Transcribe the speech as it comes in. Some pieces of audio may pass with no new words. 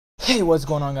Hey, what's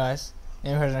going on, guys?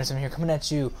 HumanSlenderman here, coming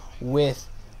at you with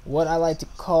what I like to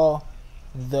call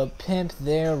the Pimp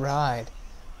Their Ride.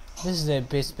 This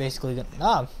is basically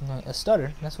a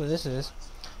stutter. That's what this is.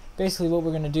 Basically, what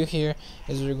we're gonna do here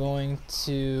is we're going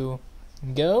to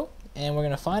go and we're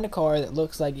gonna find a car that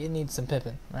looks like it needs some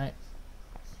pimping, right?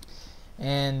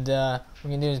 And we're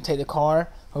gonna do is take the car.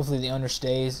 Hopefully, the owner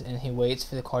stays and he waits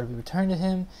for the car to be returned to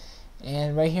him.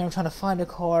 And right here I'm trying to find a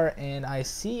car, and I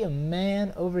see a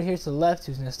man over here to the left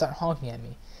who's going to start honking at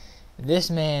me.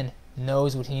 This man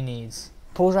knows what he needs.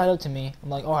 Pulls right up to me. I'm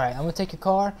like, alright, I'm going to take your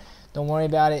car. Don't worry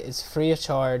about it. It's free of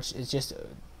charge. It's just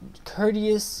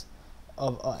courteous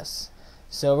of us.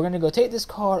 So we're going to go take this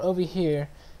car over here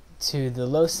to the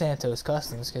Los Santos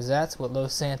Customs, because that's what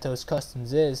Los Santos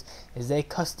Customs is they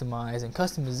customize, and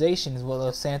customization is what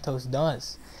Los Santos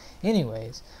does.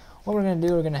 Anyways, what we're going to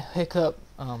do, we're going to hook up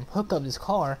this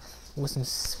car with some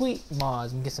sweet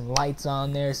mods. And get some lights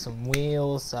on there, some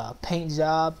wheels, paint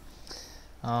job,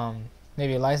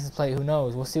 maybe a license plate, who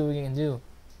knows. We'll see what we can do.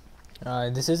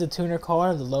 This is a tuner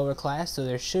car of the lower class, so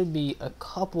there should be a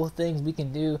couple of things we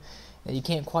can do that you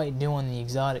can't quite do on the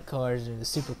exotic cars or the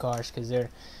supercars, because they're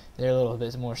a little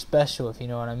bit more special, if you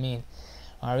know what I mean.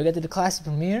 We got the classic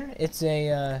P.M.R. It's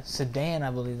a sedan, I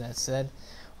believe that said.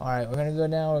 Alright, we're going to go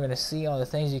down, we're going to see all the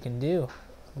things you can do.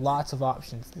 Lots of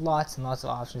options, lots and lots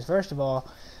of options. First of all,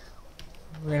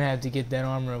 we're going to have to get that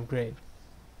armor upgrade.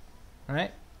 Alright?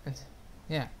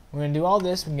 Yeah, we're going to do all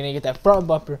this. We're going to get that front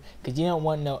bumper, because you don't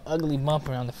want no ugly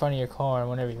bumper on the front of your car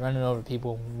whenever you're running over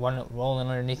people, rolling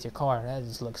underneath your car. That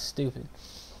just looks stupid.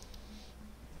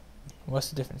 What's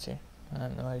the difference here? I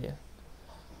have no idea.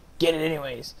 Get it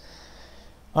anyways.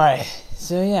 Alright,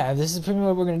 so yeah, this is pretty much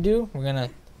what we're going to do. We're going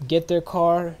to get their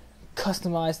car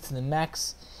customized to the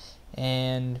max,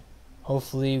 and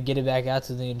hopefully get it back out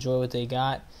so they enjoy what they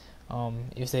got.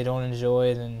 If they don't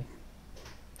enjoy, then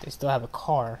they still have a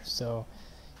car. So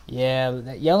yeah,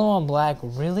 that yellow on black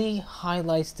really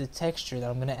highlights the texture that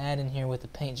I'm going to add in here with the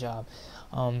paint job.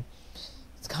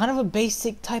 It's kind of a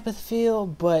basic type of feel,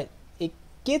 but it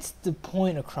gets the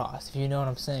point across, if you know what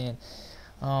I'm saying.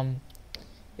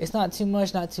 It's not too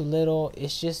much, not too little.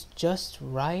 It's just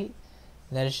right.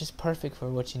 That is just perfect for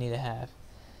what you need to have.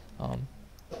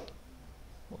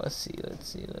 Let's see.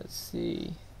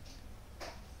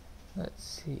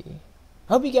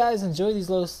 Hope you guys enjoy these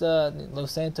Los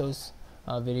Santos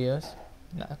videos.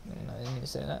 No, I didn't mean to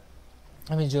say that.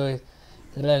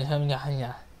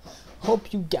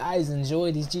 Hope you guys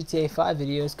enjoy these GTA 5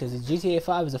 videos, because the GTA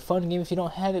 5 is a fun game. If you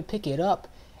don't have it, pick it up.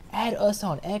 Add us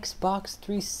on Xbox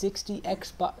 360,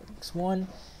 Xbox One.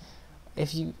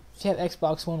 If you have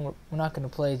Xbox One, we're not going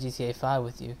to play GTA 5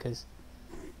 with you, because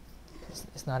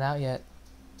it's not out yet.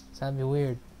 So that'd be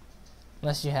weird.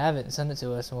 Unless you have it and send it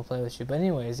to us and we'll play with you. But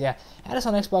anyways, yeah, add us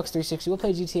on Xbox 360. We'll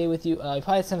play GTA with you. You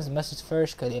probably send us a message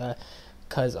first,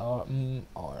 because our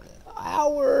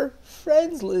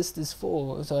friends list is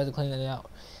full, so I have to clean it out.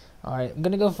 Alright, I'm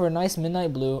going to go for a nice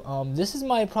midnight blue. This is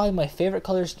probably my favorite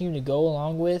color scheme to go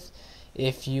along with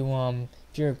if you're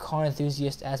a car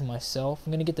enthusiast as myself.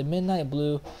 I'm going to get the midnight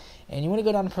blue, and you want to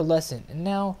go down to pearlescent. And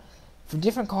now, for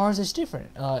different cars, it's different.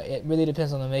 It really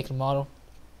depends on the make and model.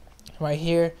 Right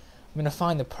here, I'm going to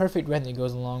find the perfect red that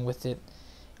goes along with it.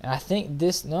 And I think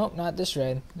this, nope, not this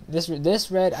red. This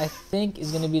red, I think,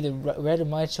 is going to be the red of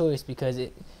my choice, because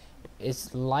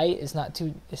it's light. It's not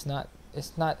too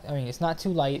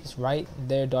light. It's right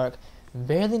there, dark,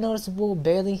 barely noticeable,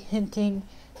 barely hinting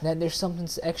that there's something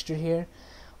extra here.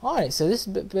 Alright, so this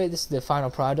is the final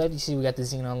product. You see we got the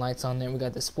xenon lights on there, we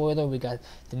got the spoiler, we got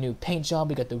the new paint job,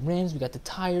 we got the rims, we got the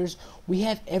tires. We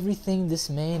have everything this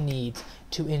man needs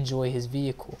to enjoy his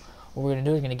vehicle. What we're going to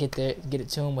do is we're going to get it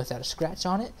to him without a scratch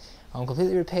on it,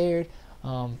 completely repaired,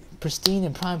 pristine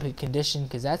and prime condition,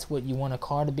 because that's what you want a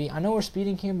car to be. I know we're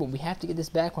speeding here, but we have to get this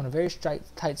back on a very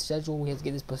tight schedule. We have to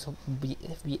get this,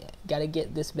 we got to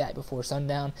get this back before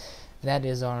sundown. That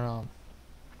is our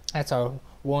that's our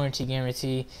warranty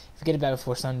guarantee. If we get it back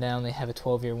before sundown, they have a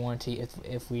 12-year warranty.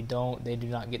 If we don't, they do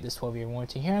not get this 12-year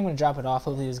warranty. Here I'm going to drop it off.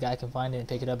 Hopefully this guy can find it and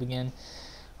pick it up again.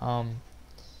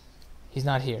 He's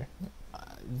not here.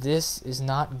 This is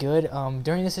not good.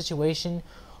 During this situation,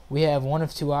 we have one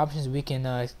of two options. We can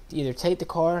either take the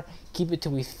car, keep it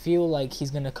till we feel like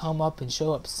he's going to come up and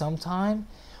show up sometime,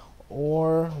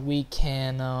 or we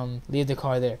can leave the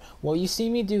car there. What you see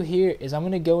me do here is I'm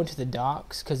going to go into the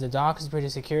docks, because the docks is pretty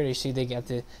secure. You see they got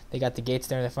the gates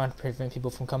there in the front to prevent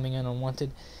people from coming in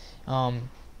unwanted. I'm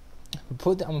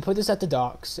gonna put this at the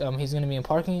docks. He's gonna be in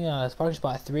parking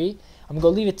spot 3. I'm gonna go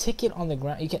leave a ticket on the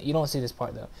ground. You don't see this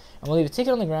part though. I'm gonna leave a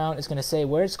ticket on the ground. It's gonna say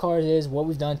where his car is, what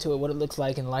we've done to it, what it looks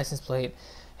like, and the license plate.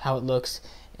 how it looks.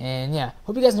 And yeah,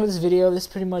 hope you guys enjoyed this video. This is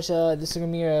pretty much this is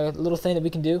gonna be a little thing that we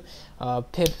can do,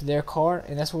 pimp their car,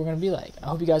 and that's what we're gonna be like. I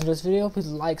hope you guys enjoyed this video. Please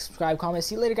like, subscribe, comment.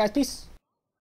 See you later, guys. Peace.